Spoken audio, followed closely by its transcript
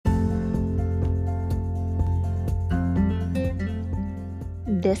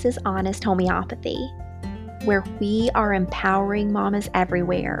This is Honest Homeopathy, where we are empowering mamas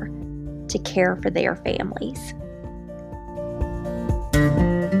everywhere to care for their families.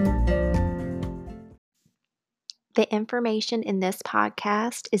 The information in this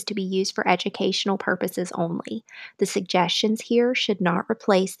podcast is to be used for educational purposes only. The suggestions here should not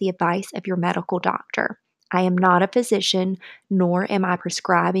replace the advice of your medical doctor. I am not a physician, nor am I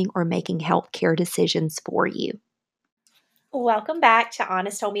prescribing or making healthcare decisions for you. Welcome back to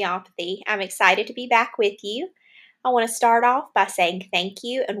Honest Homeopathy. I'm excited to be back with you. I want to start off by saying thank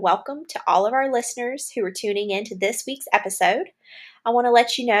you and welcome to all of our listeners who are tuning in to this week's episode. I want to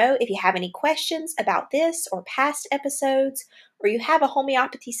let you know if you have any questions about this or past episodes, or you have a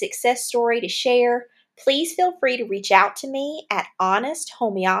homeopathy success story to share, please feel free to reach out to me at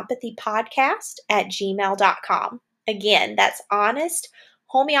honesthomeopathypodcast@gmail.com. Again, that's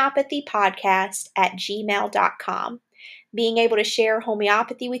honesthomeopathypodcast@gmail.com. Being able to share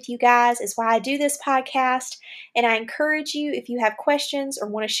homeopathy with you guys is why I do this podcast, and I encourage you, if you have questions or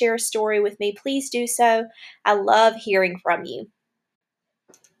want to share a story with me, please do so. I love hearing from you.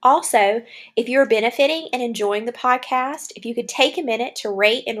 Also, if you're benefiting and enjoying the podcast, if you could take a minute to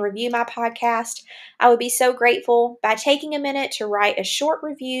rate and review my podcast, I would be so grateful. By taking a minute to write a short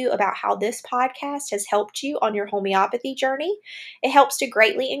review about how this podcast has helped you on your homeopathy journey, it helps to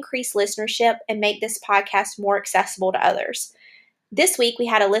greatly increase listenership and make this podcast more accessible to others. This week, we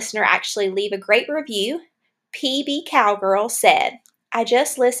had a listener actually leave a great review. PB Cowgirl said, "I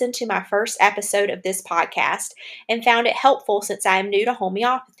just listened to my first episode of this podcast and found it helpful since I am new to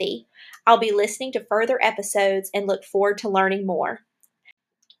homeopathy. I'll be listening to further episodes and look forward to learning more."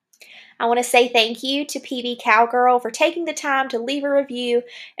 I want to say thank you to PB Cowgirl for taking the time to leave a review,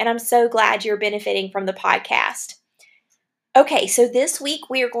 and I'm so glad you're benefiting from the podcast. Okay, so this week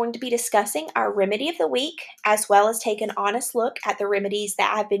we are going to be discussing our remedy of the week, as well as take an honest look at the remedies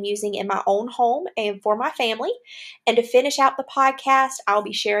that I've been using in my own home and for my family. And to finish out the podcast, I'll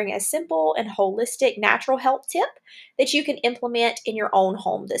be sharing a simple and holistic natural health tip that you can implement in your own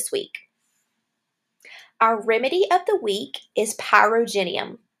home this week. Our remedy of the week is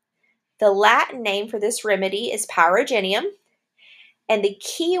Pyrogenium. The Latin name for this remedy is Pyrogenium, and the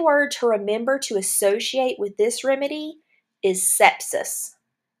key word to remember to associate with this remedy is sepsis.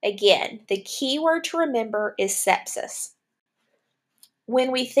 Again, the key word to remember is sepsis.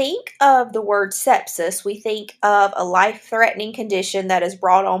 When we think of the word sepsis, we think of a life-threatening condition that is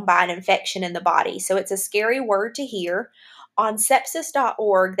brought on by an infection in the body. So it's a scary word to hear. On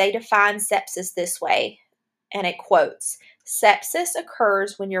sepsis.org, they define sepsis this way, and it quotes, "Sepsis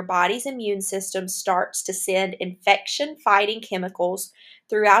occurs when your body's immune system starts to send infection-fighting chemicals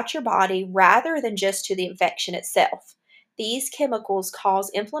throughout your body rather than just to the infection itself. These chemicals cause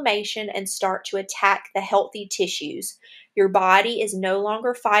inflammation and start to attack the healthy tissues. Your body is no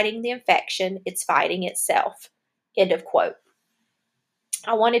longer fighting the infection, it's fighting itself." End of quote.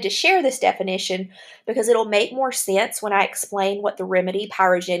 I wanted to share this definition because it'll make more sense when I explain what the remedy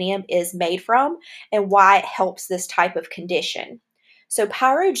Pyrogenium is made from and why it helps this type of condition. So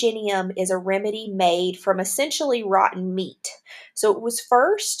Pyrogenium is a remedy made from essentially rotten meat. So it was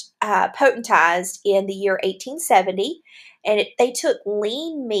first potentized in the year 1870, and they took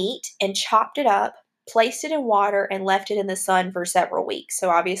lean meat and chopped it up, placed it in water, and left it in the sun for several weeks. So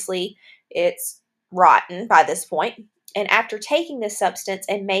obviously it's rotten by this point. And after taking this substance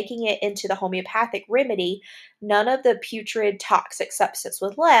and making it into the homeopathic remedy, none of the putrid toxic substance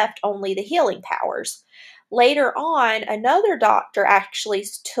was left, only the healing powers. Later on, another doctor actually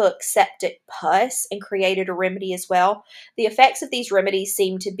took septic pus and created a remedy as well. The effects of these remedies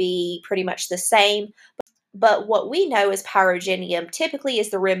seem to be pretty much the same, but what we know as Pyrogenium typically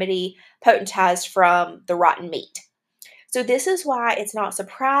is the remedy potentized from the rotten meat. So this is why it's not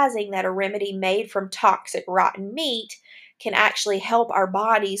surprising that a remedy made from toxic rotten meat can actually help our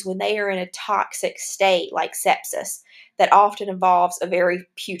bodies when they are in a toxic state like sepsis that often involves a very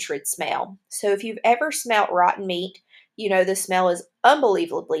putrid smell. So if you've ever smelt rotten meat, you know the smell is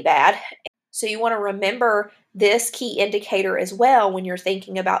unbelievably bad. So you want to remember this key indicator as well when you're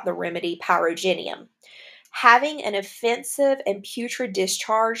thinking about the remedy Pyrogenium. Having an offensive and putrid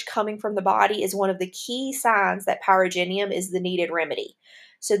discharge coming from the body is one of the key signs that Pyrogenium is the needed remedy.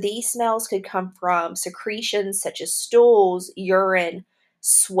 So these smells could come from secretions such as stools, urine,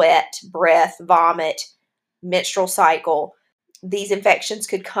 sweat, breath, vomit, menstrual cycle. These infections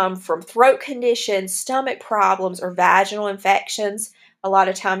could come from throat conditions, stomach problems, or vaginal infections. A lot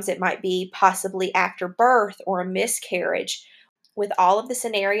of times it might be possibly after birth or a miscarriage. With all of the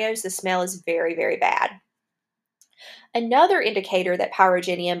scenarios, the smell is very, very bad. Another indicator that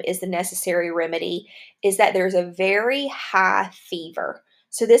Pyrogenium is the necessary remedy is that there's a very high fever.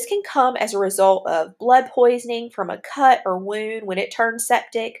 So this can come as a result of blood poisoning from a cut or wound when it turns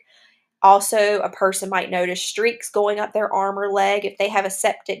septic. Also, a person might notice streaks going up their arm or leg if they have a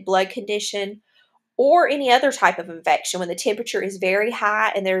septic blood condition, or any other type of infection when the temperature is very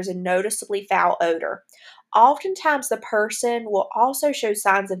high and there's a noticeably foul odor. Oftentimes, the person will also show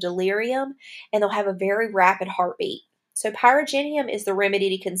signs of delirium and they'll have a very rapid heartbeat. So, pyrogenium is the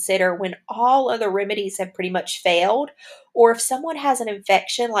remedy to consider when all other remedies have pretty much failed, or if someone has an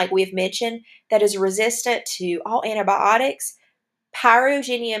infection, like we've mentioned, that is resistant to all antibiotics.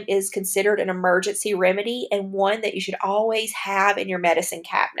 Pyrogenium is considered an emergency remedy and one that you should always have in your medicine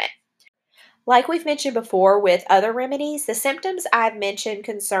cabinet. Like we've mentioned before with other remedies, the symptoms I've mentioned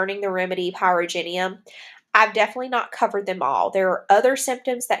concerning the remedy pyrogenium, I've definitely not covered them all. There are other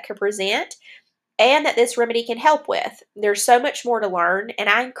symptoms that could present and that this remedy can help with. There's so much more to learn, and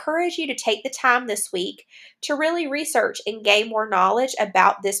I encourage you to take the time this week to really research and gain more knowledge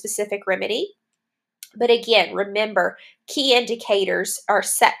about this specific remedy. But again, remember, key indicators are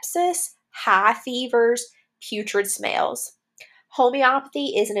sepsis, high fevers, putrid smells.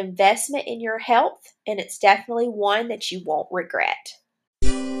 Homeopathy is an investment in your health, and it's definitely one that you won't regret.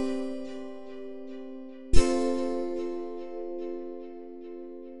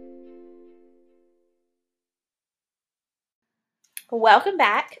 Welcome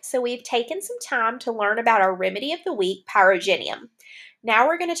back. So we've taken some time to learn about our remedy of the week, pyrogenium. Now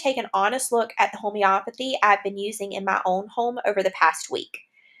we're going to take an honest look at the homeopathy I've been using in my own home over the past week.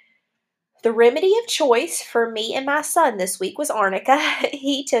 The remedy of choice for me and my son this week was arnica.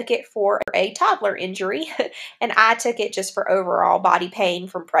 He took it for a toddler injury, and I took it just for overall body pain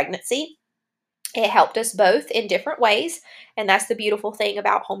from pregnancy. It helped us both in different ways, and that's the beautiful thing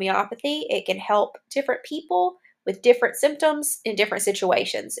about homeopathy. It can help different people with different symptoms in different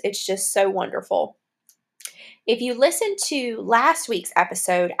situations. It's just so wonderful. If you listened to last week's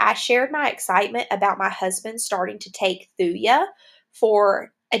episode, I shared my excitement about my husband starting to take Thuya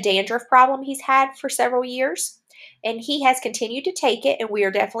for a dandruff problem he's had for several years. And he has continued to take it, and we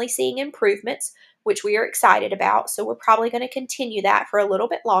are definitely seeing improvements, which we are excited about. So we're probably going to continue that for a little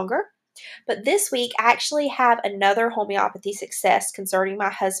bit longer. But this week, I actually have another homeopathy success concerning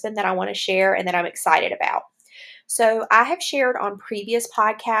my husband that I want to share and that I'm excited about. So, I have shared on previous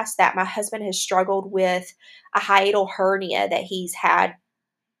podcasts that my husband has struggled with a hiatal hernia that he's had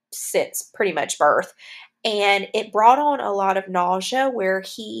since pretty much birth. And it brought on a lot of nausea where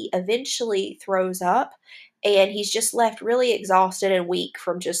he eventually throws up and he's just left really exhausted and weak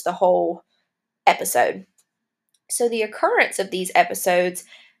from just the whole episode. So the occurrence of these episodes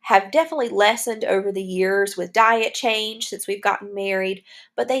have definitely lessened over the years with diet change since we've gotten married,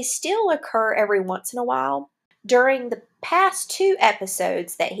 but they still occur every once in a while. During the past 2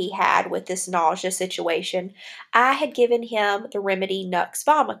 episodes that he had with this nausea situation, I had given him the remedy Nux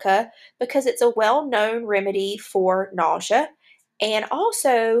vomica because it's a well-known remedy for nausea, and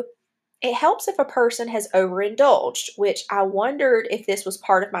also it helps if a person has overindulged, which I wondered if this was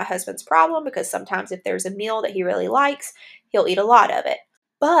part of my husband's problem because sometimes if there's a meal that he really likes, he'll eat a lot of it.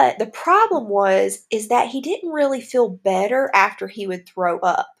 But the problem is that he didn't really feel better after he would throw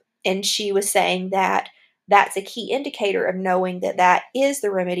up. And she was saying that that's a key indicator of knowing that that is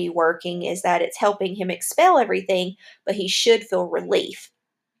the remedy working, is that it's helping him expel everything, but he should feel relief.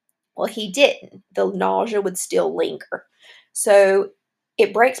 Well, he didn't. The nausea would still linger. So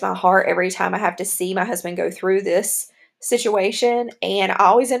it breaks my heart every time I have to see my husband go through this situation, and I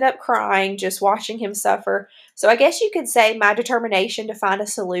always end up crying just watching him suffer. So I guess you could say my determination to find a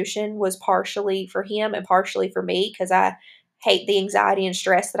solution was partially for him and partially for me because I hate the anxiety and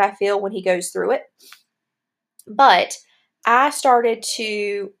stress that I feel when he goes through it. But I started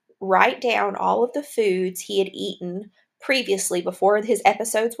to write down all of the foods he had eaten previously before his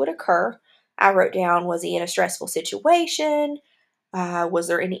episodes would occur. I wrote down, was he in a stressful situation? Was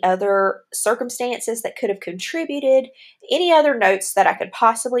there any other circumstances that could have contributed? Any other notes that I could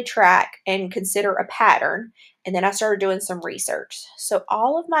possibly track and consider a pattern? And then I started doing some research. So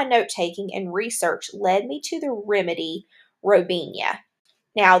all of my note taking and research led me to the remedy Robinia.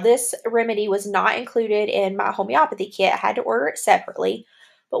 Now, this remedy was not included in my homeopathy kit. I had to order it separately.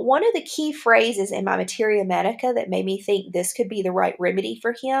 But one of the key phrases in my Materia Medica that made me think this could be the right remedy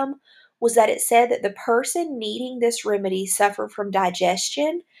for him was that it said that the person needing this remedy suffered from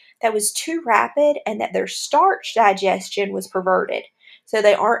digestion that was too rapid and that their starch digestion was perverted. So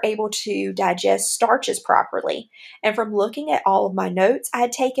they aren't able to digest starches properly. And from looking at all of my notes I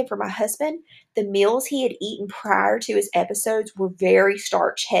had taken for my husband, the meals he had eaten prior to his episodes were very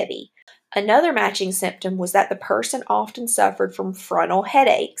starch heavy. Another matching symptom was that the person often suffered from frontal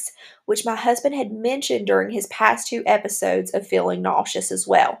headaches, which my husband had mentioned during his past two episodes of feeling nauseous as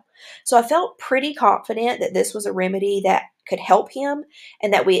well. So I felt pretty confident that this was a remedy that could help him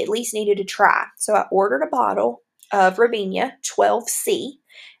and that we at least needed to try. So I ordered a bottle of Robinia 12C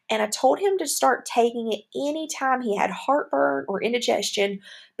and I told him to start taking it anytime he had heartburn or indigestion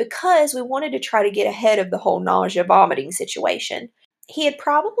because we wanted to try to get ahead of the whole nausea vomiting situation. He had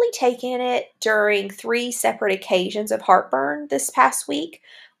probably taken it during three separate occasions of heartburn this past week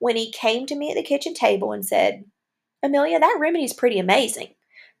when he came to me at the kitchen table and said, Amelia, that remedy's pretty amazing.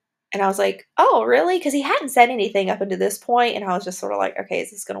 And I was like, oh, really? Because he hadn't said anything up until this point, and I was just sort of like, okay,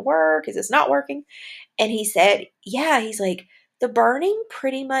 is this going to work? Is this not working? And he said, yeah, he's like, the burning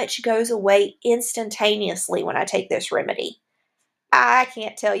pretty much goes away instantaneously when I take this remedy. I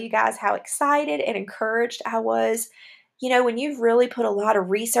can't tell you guys how excited and encouraged I was. You know, when you've really put a lot of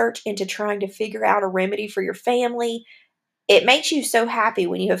research into trying to figure out a remedy for your family, it makes you so happy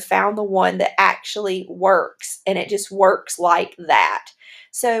when you have found the one that actually works and it just works like that.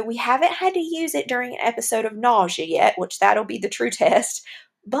 So we haven't had to use it during an episode of nausea yet, which that'll be the true test.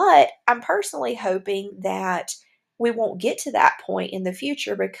 But I'm personally hoping that we won't get to that point in the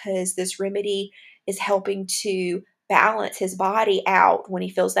future because this remedy is helping to balance his body out when he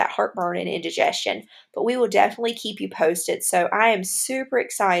feels that heartburn and indigestion. But we will definitely keep you posted. So I am super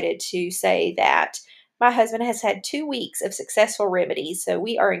excited to say that my husband has had 2 weeks of successful remedies, so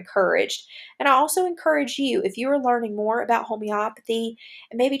we are encouraged. And I also encourage you, if you are learning more about homeopathy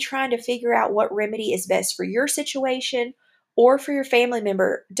and maybe trying to figure out what remedy is best for your situation or for your family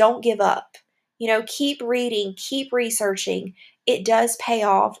member, don't give up. You know, keep reading, keep researching. It does pay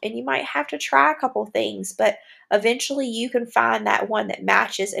off, and you might have to try a couple things, but eventually you can find that one that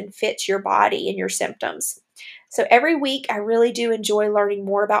matches and fits your body and your symptoms. So every week, I really do enjoy learning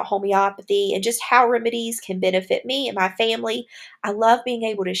more about homeopathy and just how remedies can benefit me and my family. I love being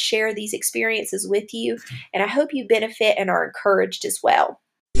able to share these experiences with you, and I hope you benefit and are encouraged as well.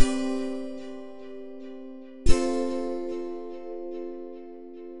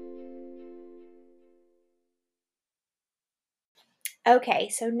 Okay,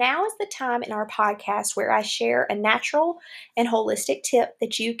 so now is the time in our podcast where I share a natural and holistic tip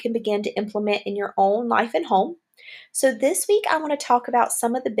that you can begin to implement in your own life and home. So, this week I want to talk about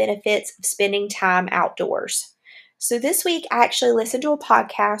some of the benefits of spending time outdoors. So, this week I actually listened to a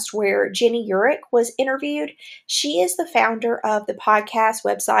podcast where Jenny Urick was interviewed. She is the founder of the podcast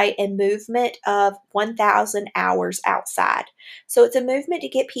website and movement of 1,000 Hours Outside. So, it's a movement to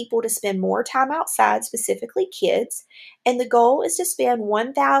get people to spend more time outside, specifically kids. And the goal is to spend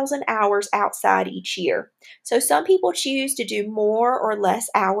 1,000 hours outside each year. So, some people choose to do more or less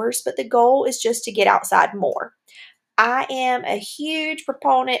hours, but the goal is just to get outside more. I am a huge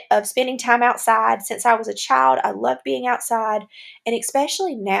proponent of spending time outside. Since I was a child, I love being outside. And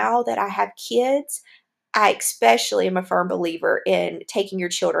especially now that I have kids, I especially am a firm believer in taking your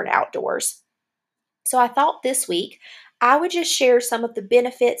children outdoors. So I thought this week I would just share some of the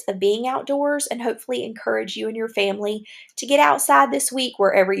benefits of being outdoors and hopefully encourage you and your family to get outside this week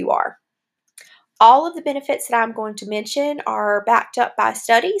wherever you are. All of the benefits that I'm going to mention are backed up by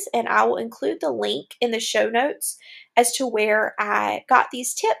studies, and I will include the link in the show notes as to where I got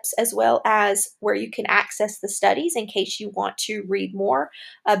these tips, as well as where you can access the studies in case you want to read more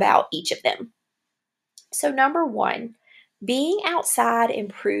about each of them. So, number one, being outside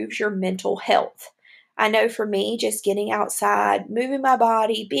improves your mental health. I know for me, just getting outside, moving my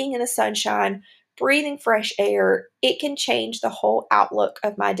body, being in the sunshine, breathing fresh air, it can change the whole outlook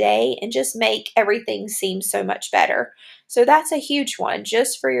of my day and just make everything seem so much better. So, that's a huge one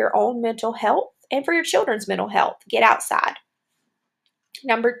just for your own mental health and for your children's mental health. Get outside.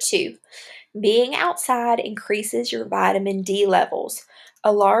 Number two, being outside increases your vitamin D levels.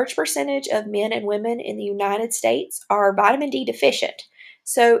 A large percentage of men and women in the United States are vitamin D deficient.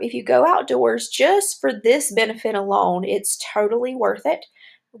 So, if you go outdoors just for this benefit alone, it's totally worth it.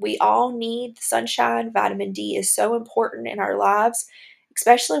 We all need the sunshine. Vitamin D is so important in our lives,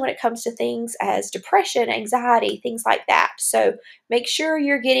 especially when it comes to things as depression, anxiety, things like that. So, make sure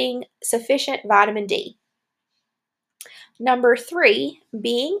you're getting sufficient vitamin D. Number three,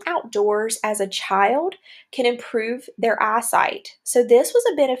 being outdoors as a child can improve their eyesight. So, this was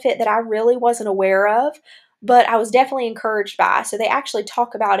a benefit that I really wasn't aware of, but I was definitely encouraged by. So, they actually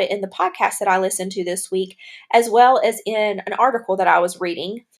talk about it in the podcast that I listened to this week, as well as in an article that I was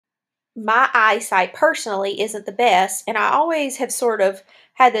reading. My eyesight personally isn't the best, and I always have sort of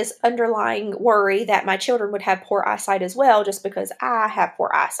had this underlying worry that my children would have poor eyesight as well, just because I have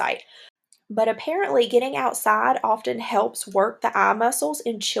poor eyesight. But apparently, getting outside often helps work the eye muscles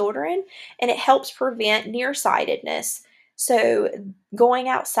in children and it helps prevent nearsightedness. So, going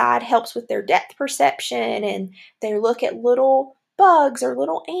outside helps with their depth perception and they look at little bugs or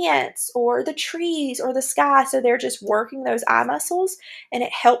little ants or the trees or the sky. So, they're just working those eye muscles and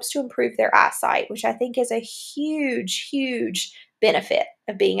it helps to improve their eyesight, which I think is a huge, huge benefit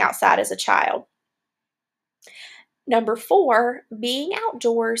of being outside as a child. Number four, being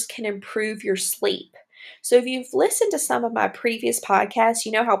outdoors can improve your sleep. So, if you've listened to some of my previous podcasts,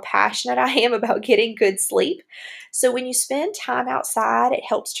 you know how passionate I am about getting good sleep. So, when you spend time outside, it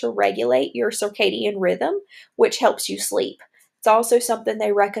helps to regulate your circadian rhythm, which helps you sleep. It's also something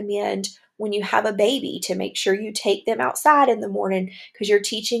they recommend when you have a baby to make sure you take them outside in the morning because you're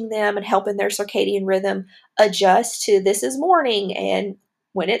teaching them and helping their circadian rhythm adjust to this is morning and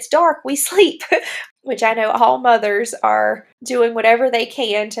when it's dark, we sleep. Which I know all mothers are doing whatever they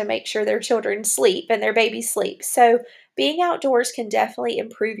can to make sure their children sleep and their babies sleep. So, being outdoors can definitely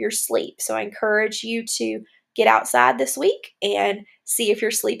improve your sleep. So, I encourage you to get outside this week and see if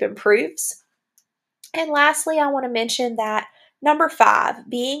your sleep improves. And lastly, I want to mention that number five,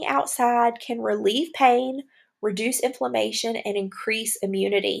 being outside can relieve pain, reduce inflammation, and increase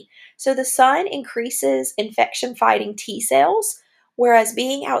immunity. So the sun increases infection fighting T cells, whereas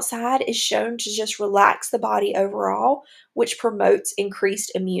being outside is shown to just relax the body overall, which promotes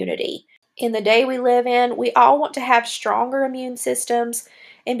increased immunity. In the day we live in, we all want to have stronger immune systems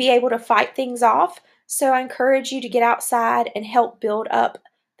and be able to fight things off. So I encourage you to get outside and help build up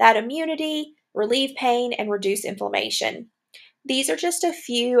that immunity, relieve pain, and reduce inflammation. These are just a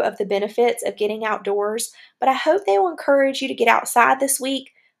few of the benefits of getting outdoors, but I hope they will encourage you to get outside this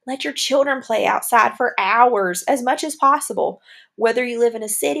week. Let your children play outside for hours as much as possible. Whether you live in a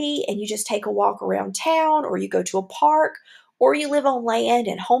city and you just take a walk around town, or you go to a park, or you live on land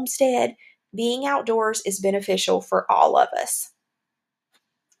and homestead, being outdoors is beneficial for all of us.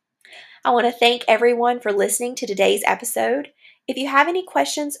 I want to thank everyone for listening to today's episode. If you have any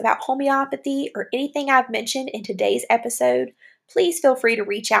questions about homeopathy or anything I've mentioned in today's episode, please feel free to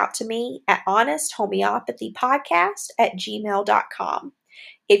reach out to me at honesthomeopathypodcast@gmail.com.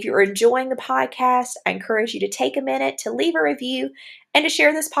 If you're enjoying the podcast, I encourage you to take a minute to leave a review and to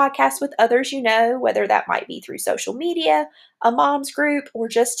share this podcast with others you know, whether that might be through social media, a mom's group, or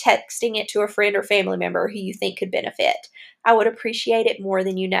just texting it to a friend or family member who you think could benefit. I would appreciate it more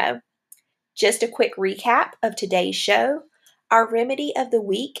than you know. Just a quick recap of today's show. Our remedy of the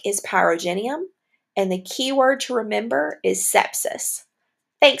week is pyrogenium, and the key word to remember is sepsis.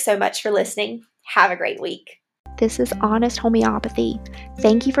 Thanks so much for listening. Have a great week. This is Honest Homeopathy.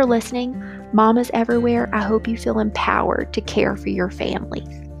 Thank you for listening. Mamas everywhere, I hope you feel empowered to care for your families.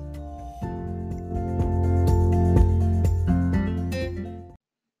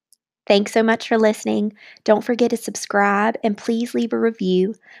 Thanks so much for listening. Don't forget to subscribe and please leave a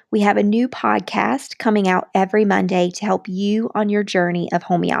review. We have a new podcast coming out every Monday to help you on your journey of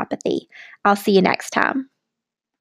homeopathy. I'll see you next time.